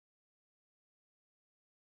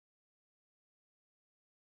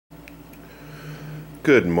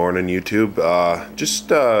Good morning, YouTube. Just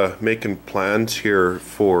making plans here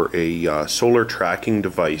for a solar tracking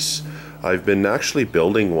device. I've been actually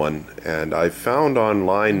building one, and I've found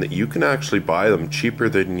online that you can actually buy them cheaper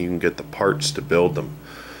than you can get the parts to build them.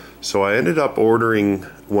 So I ended up ordering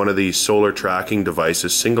one of these solar tracking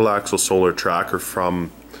devices, single axle solar tracker from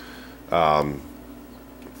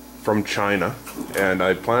China, and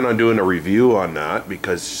I plan on doing a review on that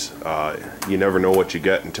because you never know what you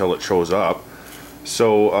get until it shows up.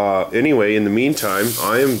 So anyway, in the meantime,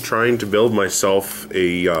 I am trying to build myself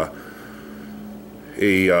a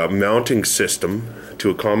mounting system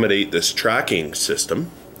to accommodate this tracking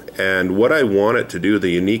system. And what I want it to do,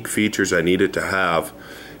 the unique features I need it to have,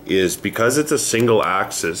 is because it's a single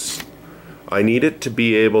axis, I need it to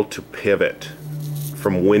be able to pivot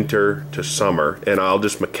from winter to summer, and I'll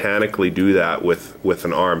just mechanically do that with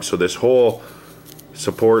an arm. So this whole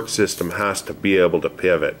support system has to be able to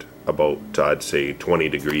pivot about, I'd say, 20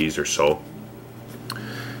 degrees or so.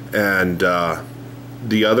 And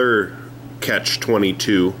the other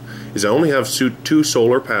catch-22 is I only have two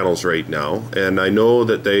solar panels right now, and I know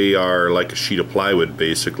that they are like a sheet of plywood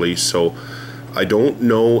basically, so I don't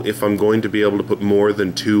know if I'm going to be able to put more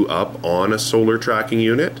than two up on a solar tracking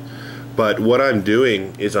unit. But what I'm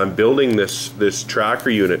doing is I'm building this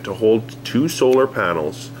tracker unit to hold two solar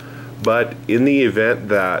panels, but in the event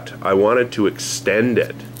that I wanted to extend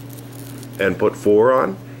it and put four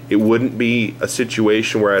on, it wouldn't be a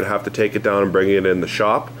situation where I'd have to take it down and bring it in the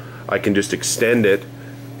shop. I can just extend it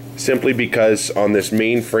simply because on this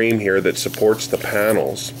main frame here that supports the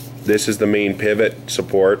panels, this is the main pivot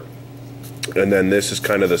support, and then this is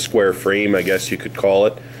kind of the square frame, I guess you could call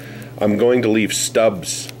it. I'm going to leave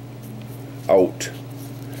stubs out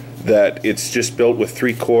that it's just built with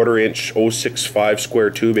 3/4 inch 065 square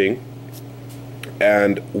tubing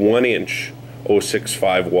and 1 inch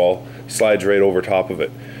 065 wall slides right over top of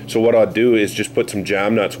it. So what I'll do is just put some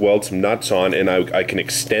jam nuts, weld some nuts on, and I can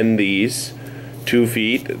extend these 2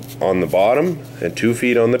 feet on the bottom and 2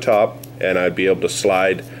 feet on the top, and I'd be able to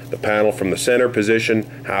slide the panel from the center position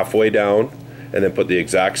halfway down and then put the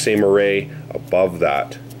exact same array above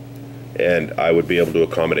that, and I would be able to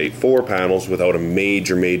accommodate 4 panels without a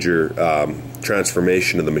major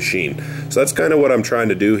transformation of the machine. So that's kind of what I'm trying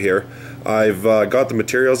to do here. I've got the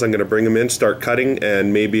materials. I'm going to bring them in, start cutting,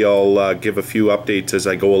 and maybe I'll give a few updates as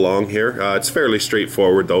I go along here. It's fairly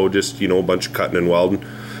straightforward though, just, you know, a bunch of cutting and welding.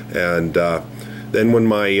 And then when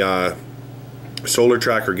my solar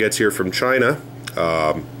tracker gets here from China,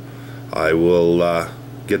 I will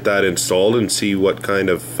get that installed and see what kind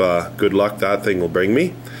of good luck that thing will bring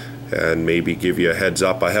me, and maybe give you a heads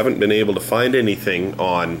up. I haven't been able to find anything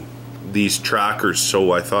on these trackers,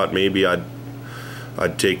 so I thought maybe I'd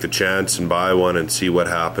take the chance and buy one and see what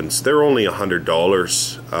happens. They're only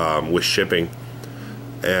 $100 with shipping,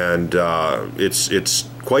 and it's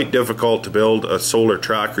quite difficult to build a solar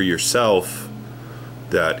tracker yourself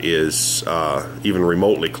that is even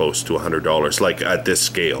remotely close to $100, like at this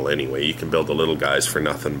scale anyway. You can build the little guys for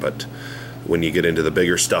nothing, but when you get into the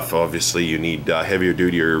bigger stuff, obviously you need heavier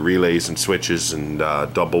duty relays and switches and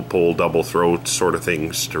double pull, double throw sort of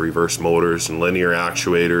things to reverse motors and linear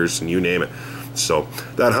actuators and you name it. So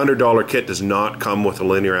that $100 kit does not come with a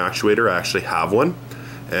linear actuator. I actually have one,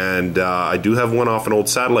 and I do have one off an old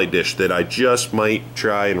satellite dish that I just might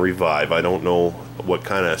try and revive. I don't know what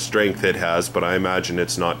kind of strength it has, but I imagine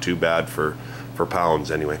it's not too bad for pounds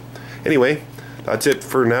anyway. Anyway, that's it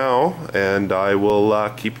for now, and I will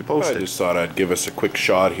keep you posted. I just thought I'd give us a quick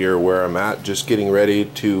shot here where I'm at, just getting ready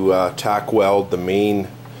to tack weld the main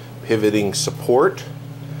pivoting support.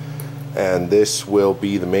 And this will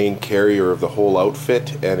be the main carrier of the whole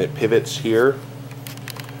outfit, and it pivots here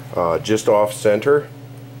just off center,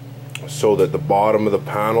 so that the bottom of the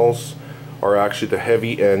panels are actually the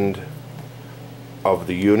heavy end of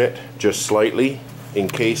the unit, just slightly. In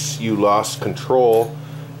case you lost control,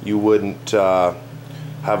 you wouldn't have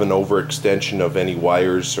an overextension of any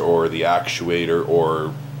wires or the actuator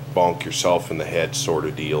or bonk yourself in the head sort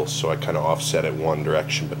of deal. So I kind of offset it one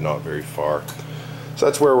direction but not very far. So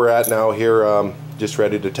that's where we're at now here, just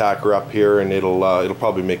ready to tack her up here, and it'll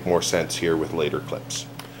probably make more sense here with later clips.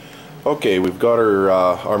 Okay, we've got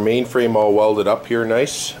our main frame all welded up here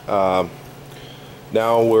nice. Now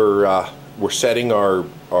we're setting our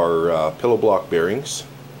pillow block bearings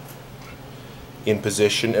in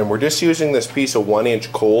position, and we're just using this piece of 1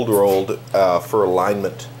 inch cold rolled for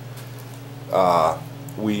alignment. I'm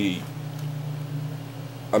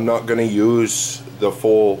not going to use the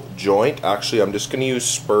full joint. Actually, I'm just going to use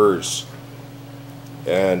spurs,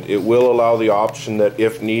 and it will allow the option that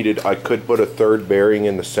if needed I could put a third bearing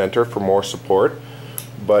in the center for more support.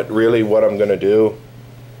 But really what I'm going to do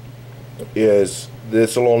is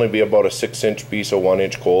this will only be about a 6-inch piece of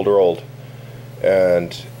 1-inch cold rolled,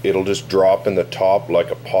 and it'll just drop in the top like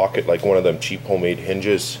a pocket, like one of them cheap homemade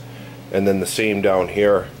hinges, and then the same down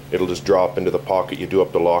here, it'll just drop into the pocket. You do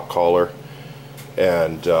up the lock collar,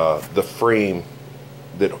 and the frame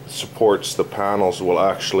that supports the panels will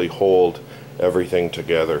actually hold everything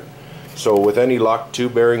together. So with any luck, 2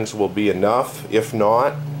 bearings will be enough. If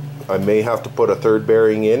not, I may have to put a 3rd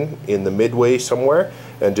bearing in the midway somewhere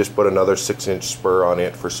and just put another 6-inch spur on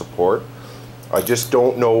it for support. I just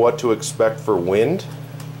don't know what to expect for wind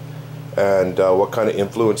and what kind of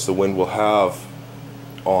influence the wind will have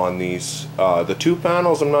on these. The 2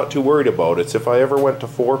 panels I'm not too worried about. It's if I ever went to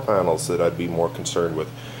 4 panels that I'd be more concerned with.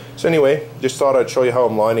 So anyway, just thought I'd show you how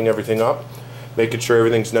I'm lining everything up, making sure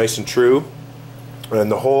everything's nice and true,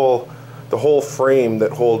 and the whole frame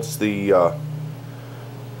that holds the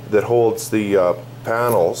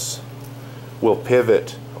panels will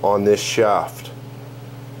pivot on this shaft,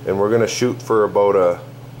 and we're going to shoot for about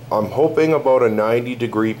I'm hoping about a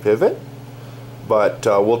 90-degree pivot, but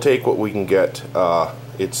we'll take what we can get.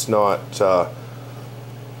 It's not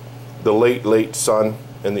the late sun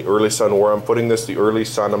and the early sun. Where I'm putting this, the early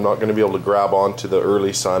sun, I'm not going to be able to grab onto the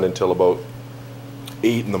early sun until about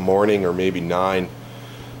 8 in the morning or maybe 9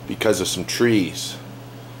 because of some trees.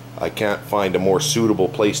 I can't find a more suitable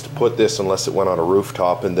place to put this unless it went on a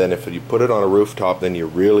rooftop, and then if you put it on a rooftop, then you're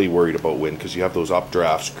really worried about wind because you have those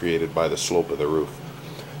updrafts created by the slope of the roof.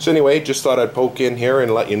 So anyway, just thought I'd poke in here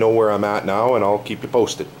and let you know where I'm at now, and I'll keep you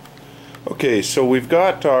posted. Okay, so we've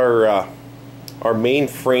got our main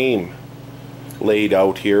frame laid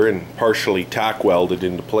out here and partially tack welded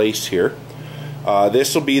into place here.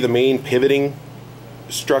 This will be the main pivoting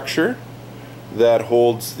structure that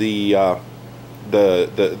holds the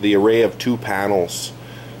array of 2 panels.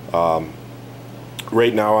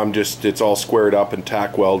 Right now it's all squared up and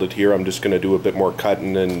tack welded here. I'm just going to do a bit more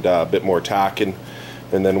cutting and a bit more tacking,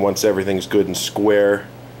 and then once everything's good and square,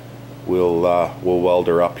 we'll weld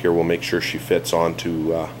her up here. We'll make sure she fits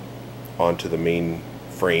onto the main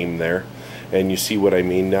frame there. And you see what I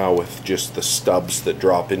mean now with just the stubs that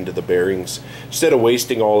drop into the bearings. Instead of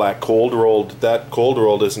wasting all that cold rolled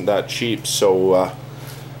isn't that cheap, so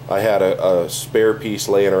I had a spare piece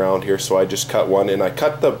laying around here, so I just cut one, and I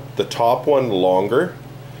cut the top one longer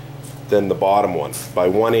than the bottom one by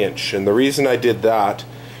 1 inch. And the reason I did that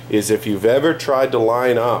is if you've ever tried to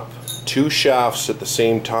line up 2 shafts at the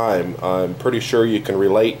same time, I'm pretty sure you can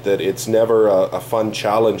relate that it's never a fun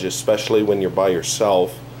challenge, especially when you're by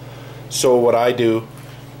yourself. So what I do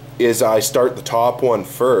is I start the top one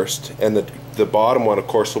first, and the bottom one of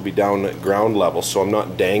course will be down at ground level, so I'm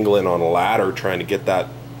not dangling on a ladder trying to get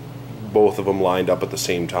both of them lined up at the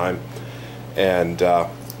same time. And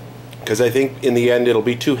because I think in the end it'll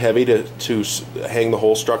be too heavy to hang the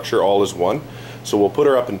whole structure all as one, so we'll put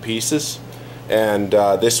her up in pieces. And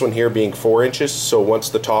this one here being 4 inches, so once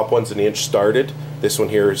the top one's 1 inch started, this one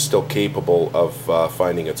here is still capable of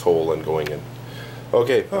finding its hole and going in.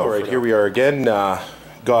 Okay, alright, here we are again.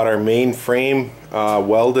 Got our main frame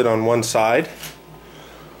welded on one side.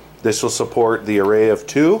 This will support the array of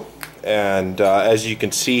 2, and as you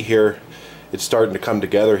can see here, it's starting to come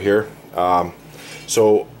together here.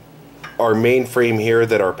 So our main frame here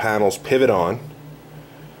that our panels pivot on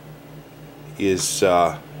is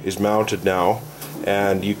mounted now,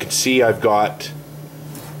 and you can see I've got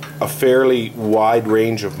a fairly wide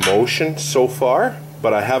range of motion so far,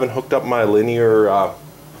 but I haven't hooked up my linear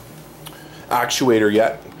actuator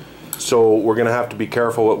yet, so we're gonna have to be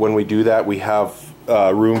careful when we do that. We have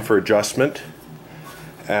room for adjustment,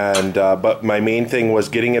 and but my main thing was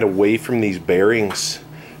getting it away from these bearings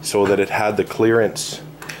so that it had the clearance.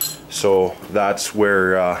 So that's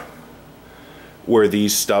where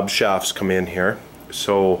these stub shafts come in here.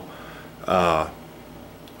 So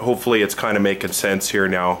hopefully it's kind of making sense here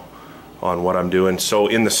now on what I'm doing. So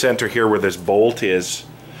in the center here where this bolt is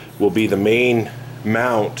will be the main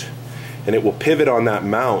mount, and it will pivot on that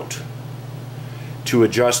mount to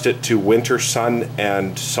adjust it to winter sun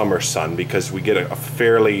and summer sun, because we get a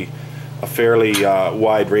fairly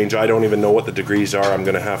wide range. I don't even know what the degrees are. I'm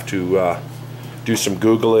gonna have to do some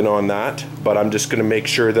Googling on that, but I'm just gonna make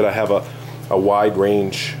sure that I have a wide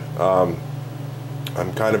range.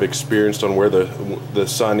 I'm kind of experienced on where the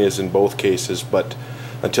sun is in both cases, but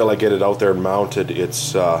until I get it out there mounted,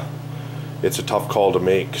 it's a tough call to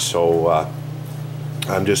make. So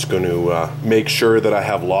I'm just going to make sure that I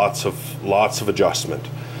have lots of adjustment.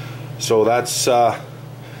 So that's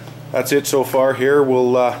it so far here.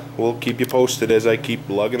 We'll keep you posted as I keep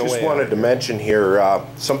lugging away. Just wanted to mention here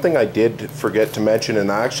something I did forget to mention,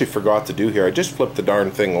 and I actually forgot to do here. I just flipped the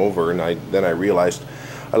darn thing over, and then I realized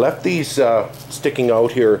I left these sticking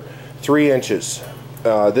out here 3 inches.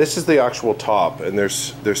 This is the actual top, and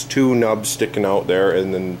there's 2 nubs sticking out there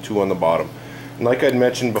and then 2 on the bottom. And like I'd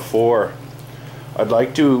mentioned before, I'd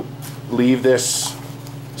like to leave this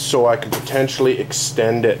so I could potentially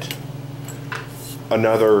extend it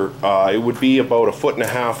another, it would be about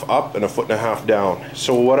 1.5 feet up and 1.5 feet down.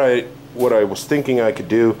 So what I was thinking I could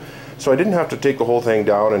do, so I didn't have to take the whole thing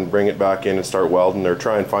down and bring it back in and start welding or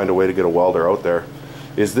try and find a way to get a welder out there,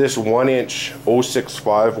 is this 1-inch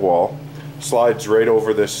 065 wall slides right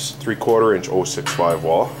over this 3/4 inch 065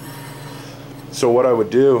 wall. So what I would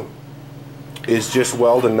do is just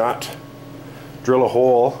weld a nut, drill a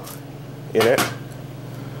hole in it,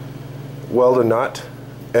 weld a nut,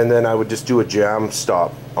 and then I would just do a jam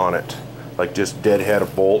stop on it, like just deadhead a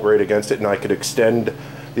bolt right against it, and I could extend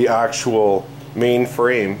the actual main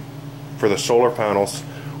frame for the solar panels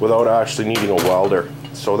without actually needing a welder.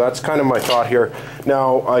 So that's kind of my thought here.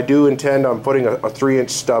 Now I do intend on putting a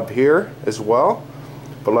 3-inch stub here as well,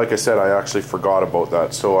 but like I said, I actually forgot about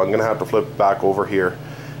that, so I'm gonna have to flip back over here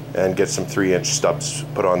and get some 3-inch stubs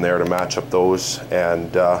put on there to match up those,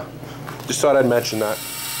 and just thought I'd mention that.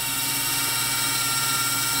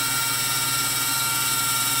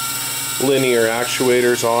 Linear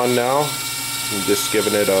actuators on now. I'm just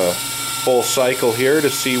giving it a full cycle here to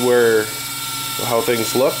see how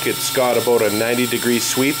things look. It's got about a 90-degree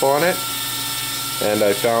sweep on it, and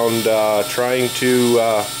I found trying to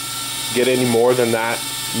get any more than that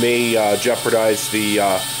may jeopardize the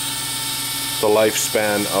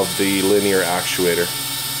lifespan of the linear actuator.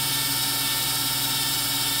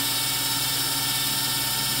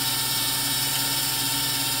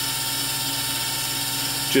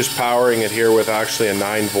 Just powering it here with actually a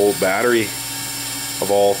 9-volt battery, of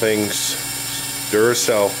all things,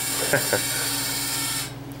 Duracell.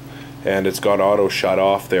 And it's got auto shut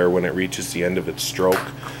off there when it reaches the end of its stroke.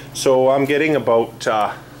 So I'm getting about,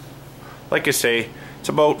 like I say, it's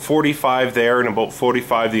about 45 there and about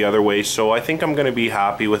 45 the other way, so I think I'm going to be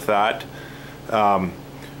happy with that.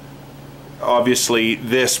 Obviously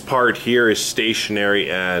this part here is stationary,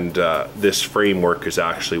 and this framework is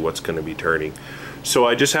actually what's going to be turning. So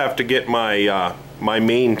I just have to get my my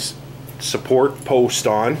main support post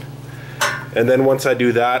on, and then once I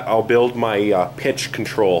do that, I'll build my pitch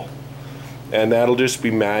control, and that'll just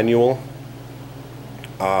be manual.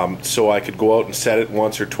 So I could go out and set it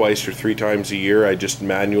once or twice or 3 times a year. I just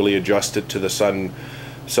manually adjust it to the sun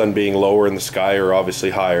being lower in the sky or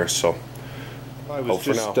obviously higher. So I was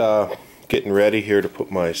just getting ready here to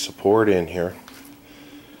put my support in here,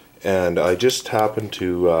 and I just happened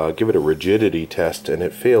to give it a rigidity test, and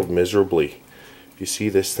it failed miserably. You see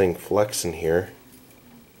this thing flexing here.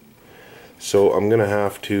 So I'm gonna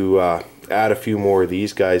have to add a few more of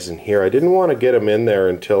these guys in here. I didn't want to get them in there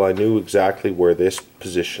until I knew exactly where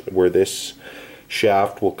this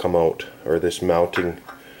shaft will come out, or this mounting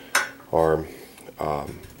arm.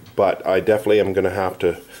 But I definitely am gonna have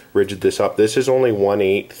to rigid this up. This is only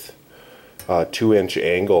 1/8 2-inch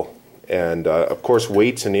angle, and of course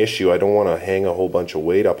weight's an issue. I don't want to hang a whole bunch of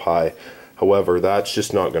weight up high. However, that's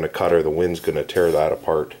just not going to cut her. The wind's going to tear that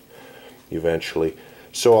apart eventually.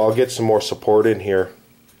 So I'll get some more support in here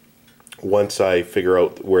once I figure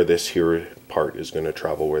out where this here part is going to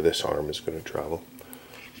travel, where this arm is going to travel.